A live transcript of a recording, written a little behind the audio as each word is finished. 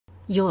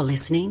You're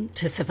listening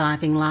to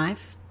Surviving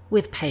Life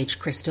with Paige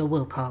Crystal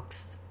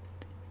Wilcox.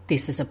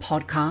 This is a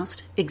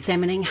podcast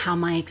examining how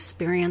my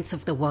experience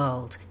of the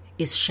world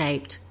is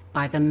shaped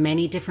by the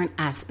many different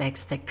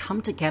aspects that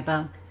come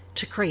together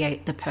to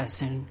create the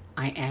person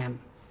I am.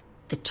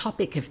 The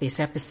topic of this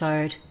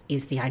episode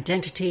is the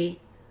identity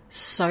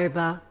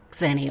sober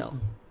Xennial.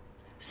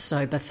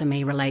 Sober for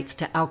me relates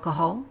to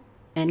alcohol,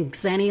 and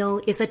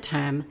Xennial is a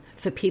term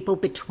for people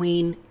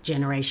between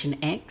Generation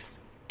X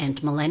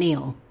and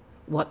Millennial.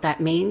 What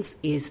that means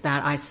is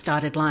that I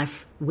started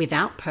life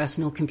without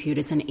personal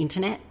computers and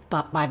internet,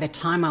 but by the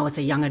time I was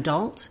a young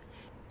adult,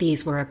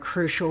 these were a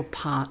crucial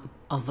part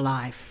of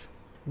life.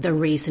 The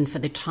reason for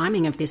the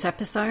timing of this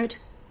episode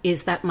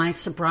is that my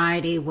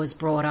sobriety was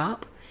brought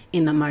up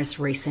in the most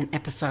recent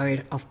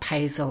episode of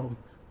Pazel.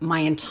 My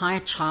entire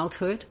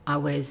childhood, I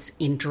was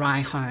in dry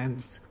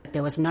homes.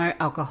 There was no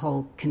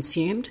alcohol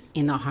consumed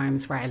in the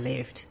homes where I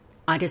lived.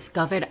 I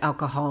discovered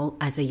alcohol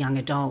as a young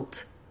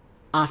adult.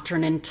 After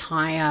an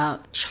entire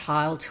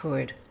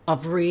childhood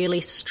of really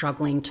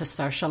struggling to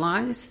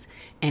socialize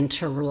and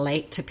to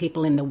relate to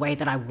people in the way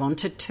that I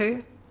wanted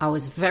to, I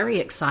was very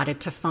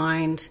excited to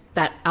find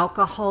that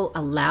alcohol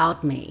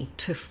allowed me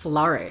to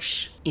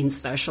flourish in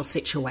social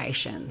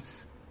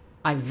situations.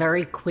 I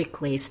very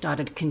quickly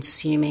started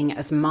consuming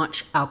as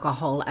much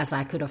alcohol as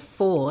I could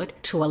afford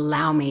to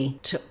allow me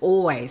to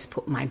always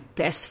put my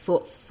best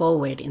foot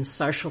forward in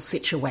social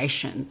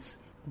situations.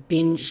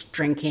 Binge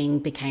drinking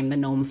became the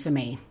norm for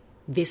me.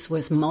 This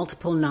was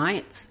multiple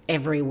nights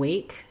every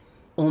week,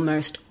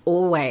 almost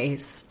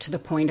always to the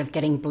point of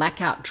getting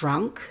blackout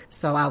drunk.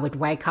 So I would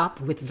wake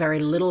up with very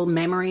little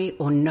memory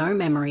or no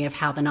memory of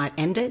how the night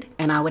ended,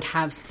 and I would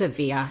have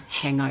severe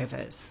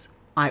hangovers.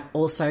 I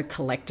also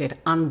collected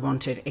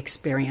unwanted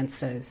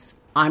experiences.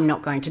 I'm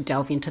not going to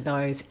delve into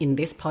those in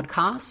this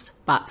podcast,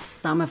 but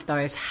some of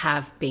those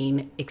have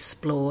been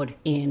explored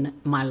in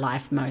my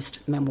Life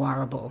Most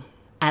Memorable.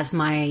 As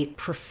my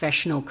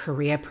professional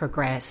career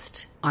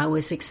progressed, I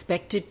was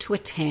expected to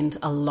attend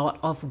a lot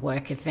of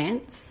work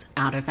events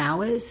out of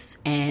hours,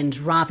 and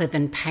rather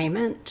than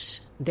payment,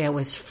 there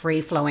was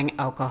free-flowing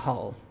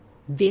alcohol.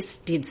 This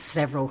did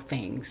several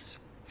things.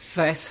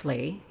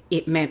 Firstly,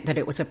 it meant that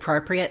it was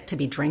appropriate to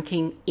be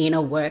drinking in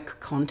a work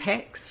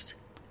context,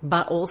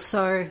 but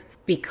also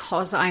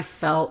because I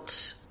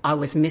felt I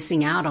was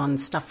missing out on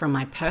stuff from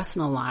my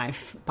personal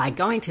life by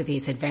going to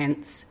these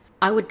events,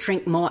 I would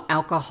drink more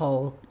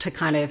alcohol to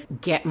kind of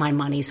get my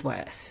money's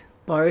worth.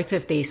 Both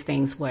of these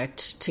things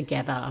worked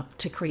together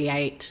to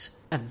create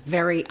a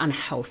very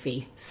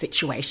unhealthy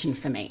situation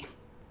for me.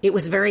 It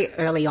was very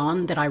early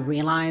on that I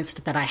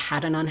realized that I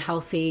had an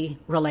unhealthy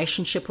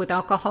relationship with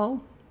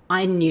alcohol.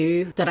 I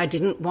knew that I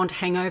didn't want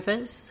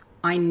hangovers.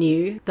 I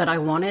knew that I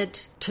wanted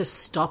to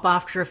stop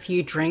after a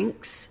few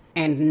drinks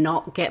and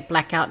not get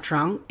blackout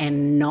drunk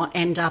and not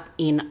end up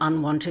in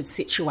unwanted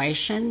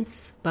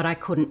situations, but I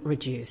couldn't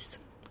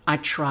reduce. I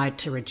tried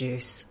to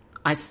reduce.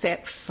 I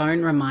set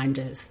phone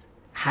reminders.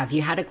 Have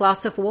you had a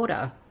glass of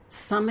water?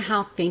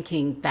 Somehow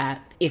thinking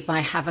that if I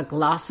have a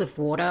glass of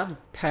water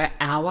per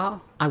hour,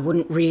 I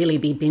wouldn't really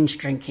be binge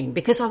drinking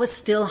because I was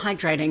still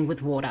hydrating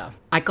with water.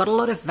 I got a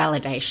lot of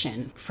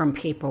validation from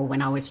people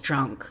when I was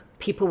drunk.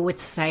 People would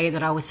say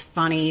that I was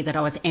funny, that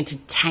I was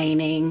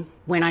entertaining.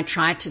 When I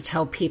tried to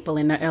tell people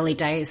in the early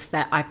days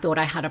that I thought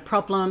I had a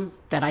problem,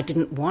 that I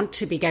didn't want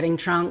to be getting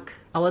drunk,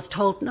 I was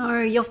told, no,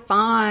 you're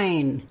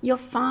fine. You're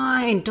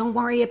fine. Don't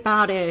worry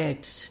about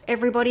it.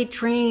 Everybody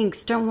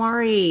drinks. Don't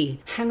worry.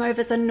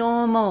 Hangovers are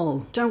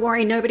normal. Don't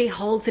worry. Nobody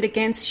holds it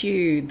against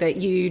you that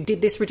you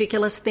did this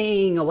ridiculous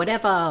thing or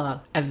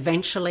whatever.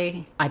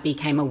 Eventually, I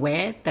became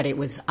aware that it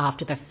was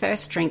after the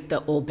first drink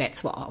that all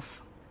bets were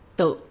off.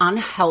 The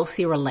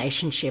unhealthy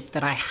relationship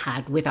that I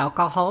had with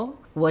alcohol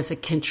was a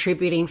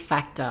contributing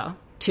factor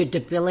to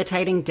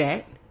debilitating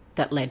debt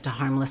that led to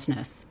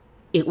homelessness.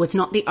 It was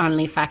not the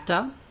only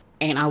factor,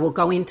 and I will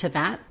go into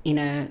that in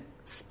a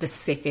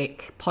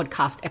specific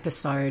podcast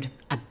episode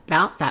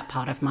about that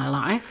part of my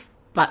life,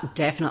 but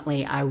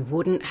definitely I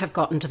wouldn't have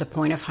gotten to the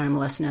point of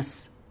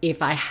homelessness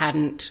if I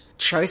hadn't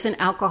chosen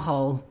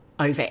alcohol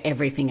over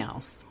everything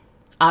else.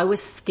 I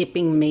was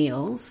skipping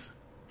meals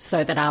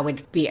so that I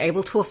would be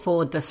able to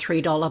afford the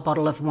 $3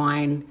 bottle of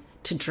wine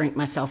to drink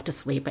myself to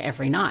sleep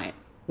every night.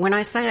 When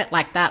I say it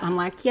like that, I'm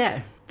like,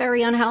 yeah,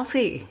 very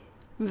unhealthy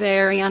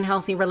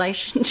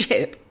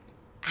relationship.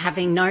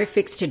 Having no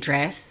fixed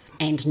address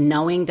and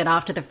knowing that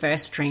after the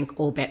first drink,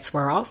 all bets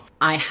were off,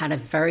 I had a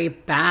very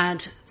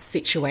bad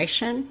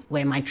situation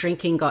where my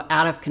drinking got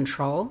out of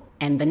control.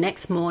 And the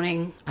next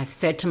morning, I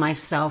said to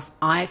myself,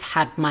 I've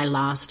had my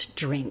last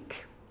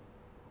drink.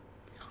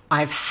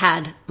 I've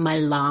had my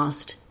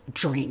last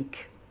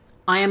drink.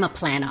 I am a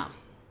planner.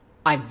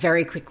 I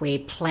very quickly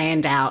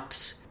planned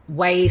out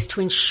ways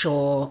to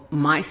ensure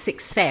my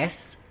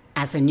success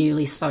as a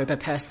newly sober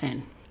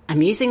person.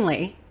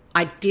 Amusingly,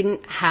 I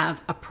didn't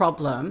have a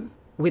problem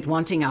with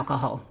wanting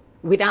alcohol.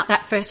 Without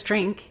that first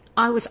drink,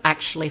 I was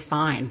actually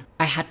fine.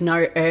 I had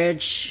no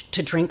urge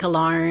to drink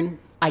alone.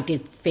 I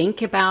did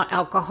think about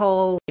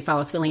alcohol. If I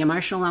was feeling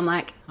emotional, I'm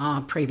like,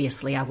 oh,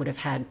 previously I would have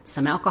had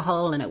some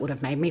alcohol and it would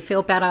have made me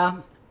feel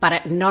better. But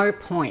at no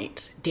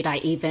point did I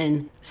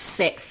even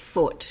set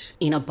foot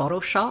in a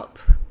bottle shop,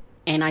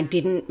 and I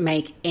didn't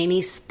make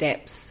any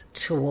steps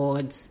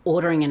towards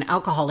ordering an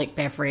alcoholic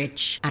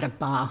beverage at a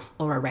bar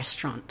or a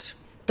restaurant.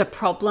 The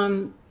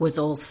problem was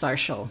all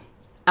social.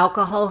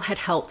 Alcohol had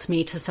helped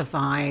me to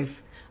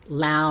survive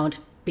loud,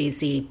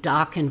 busy,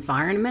 dark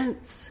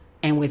environments.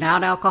 And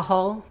without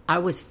alcohol, I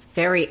was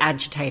very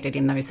agitated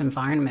in those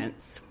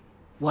environments.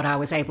 What I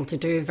was able to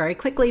do very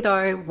quickly,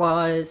 though,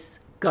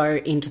 was go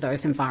into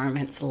those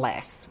environments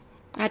less.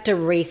 I had to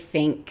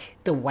rethink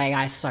the way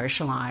I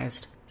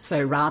socialized.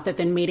 So rather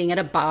than meeting at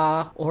a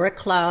bar or a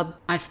club,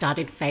 I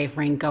started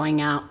favoring going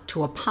out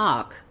to a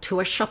park, to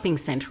a shopping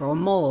center or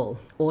mall,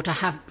 or to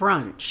have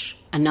brunch.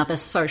 Another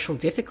social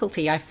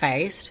difficulty I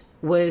faced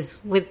was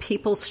with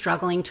people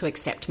struggling to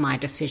accept my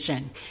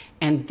decision,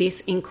 and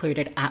this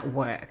included at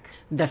work.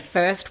 The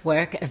first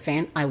work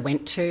event I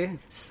went to,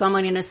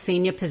 someone in a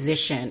senior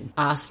position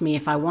asked me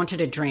if I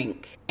wanted a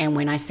drink, and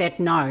when I said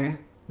no,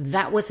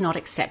 that was not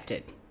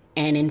accepted.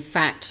 And in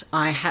fact,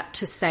 I had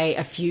to say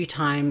a few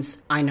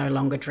times, I no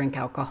longer drink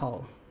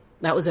alcohol.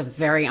 That was a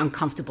very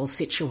uncomfortable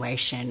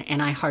situation,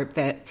 and I hope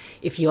that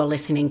if you're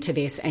listening to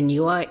this and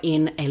you are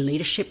in a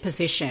leadership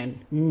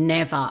position,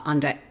 never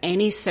under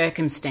any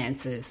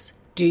circumstances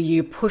do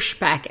you push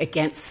back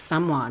against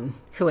someone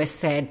who has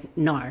said,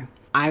 no,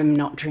 I'm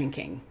not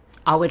drinking.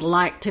 I would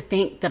like to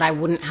think that I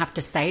wouldn't have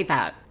to say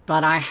that,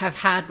 but I have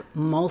had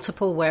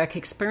multiple work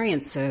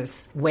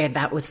experiences where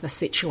that was the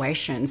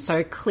situation.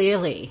 So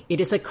clearly, it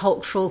is a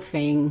cultural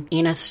thing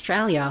in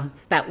Australia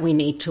that we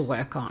need to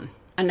work on.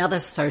 Another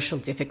social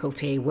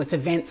difficulty was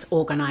events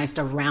organised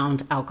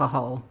around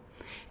alcohol,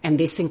 and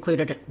this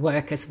included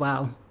work as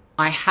well.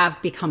 I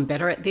have become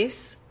better at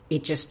this.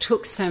 It just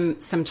took some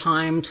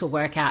time to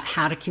work out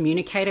how to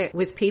communicate it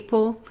with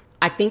people.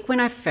 I think when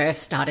I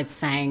first started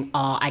saying,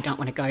 oh, I don't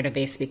want to go to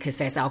this because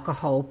there's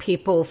alcohol,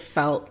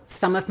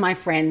 some of my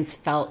friends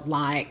felt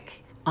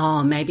like,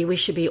 oh, maybe we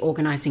should be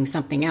organising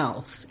something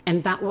else.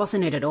 And that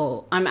wasn't it at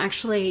all. I'm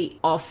actually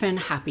often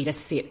happy to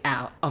sit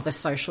out of a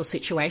social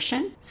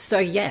situation. So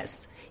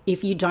yes,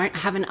 if you don't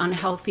have an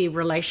unhealthy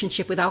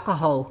relationship with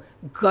alcohol,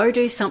 go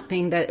do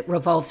something that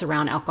revolves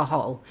around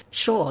alcohol.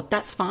 Sure,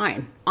 that's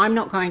fine. I'm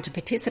not going to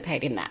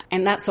participate in that.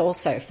 And that's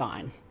also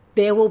fine.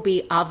 There will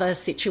be other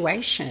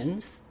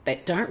situations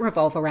that don't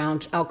revolve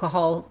around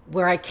alcohol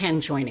where I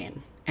can join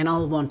in, and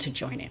I'll want to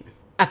join in.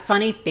 A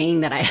funny thing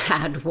that I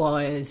had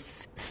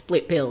was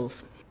split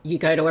bills. You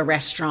go to a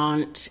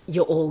restaurant,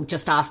 you're all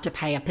just asked to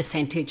pay a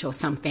percentage or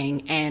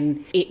something,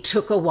 and it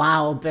took a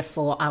while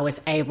before I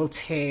was able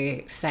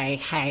to say,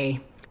 hey,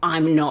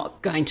 I'm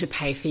not going to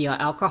pay for your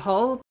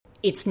alcohol.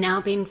 It's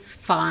now been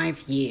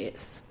 5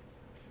 years.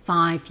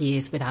 5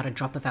 years without a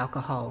drop of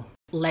alcohol.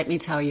 Let me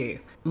tell you,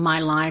 my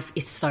life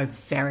is so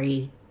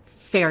very,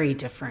 very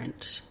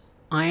different.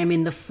 I am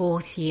in the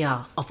 4th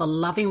year of a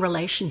loving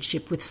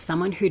relationship with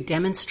someone who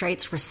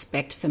demonstrates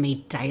respect for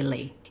me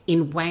daily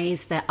in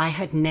ways that I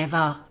had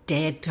never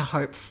dared to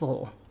hope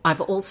for. I've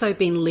also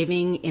been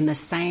living in the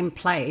same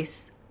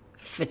place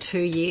for 2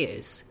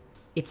 years.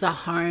 It's a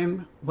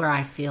home where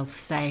I feel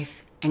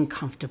safe and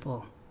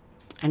comfortable.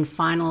 And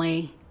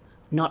finally,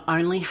 not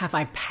only have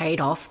I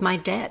paid off my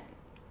debt,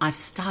 I've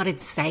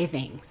started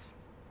savings.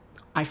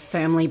 I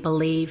firmly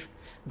believe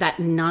that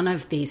none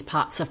of these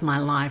parts of my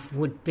life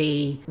would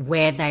be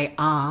where they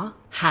are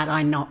had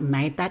I not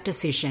made that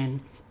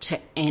decision to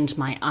end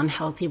my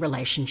unhealthy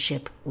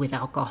relationship with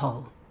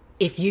alcohol.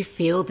 If you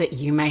feel that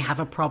you may have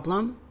a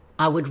problem,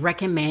 I would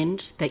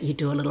recommend that you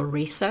do a little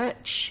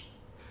research,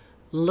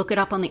 look it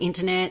up on the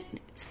internet,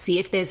 see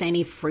if there's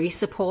any free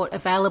support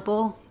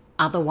available.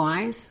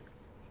 Otherwise,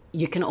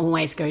 you can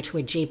always go to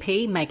a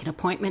GP, make an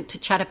appointment to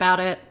chat about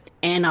it.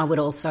 And I would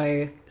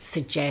also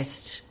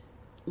suggest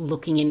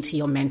looking into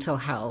your mental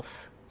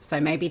health. So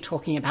maybe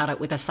talking about it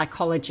with a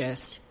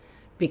psychologist,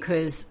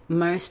 because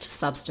most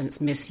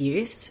substance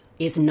misuse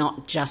is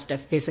not just a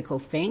physical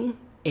thing.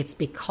 It's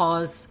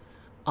because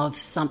of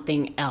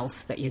something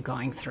else that you're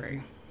going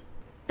through.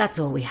 That's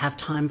all we have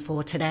time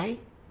for today.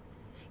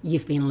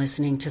 You've been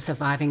listening to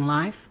Surviving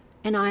Life,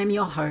 and I am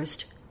your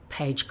host,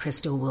 Paige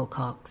Crystal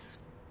Wilcox.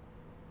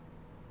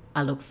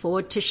 I look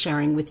forward to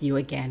sharing with you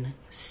again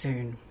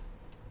soon.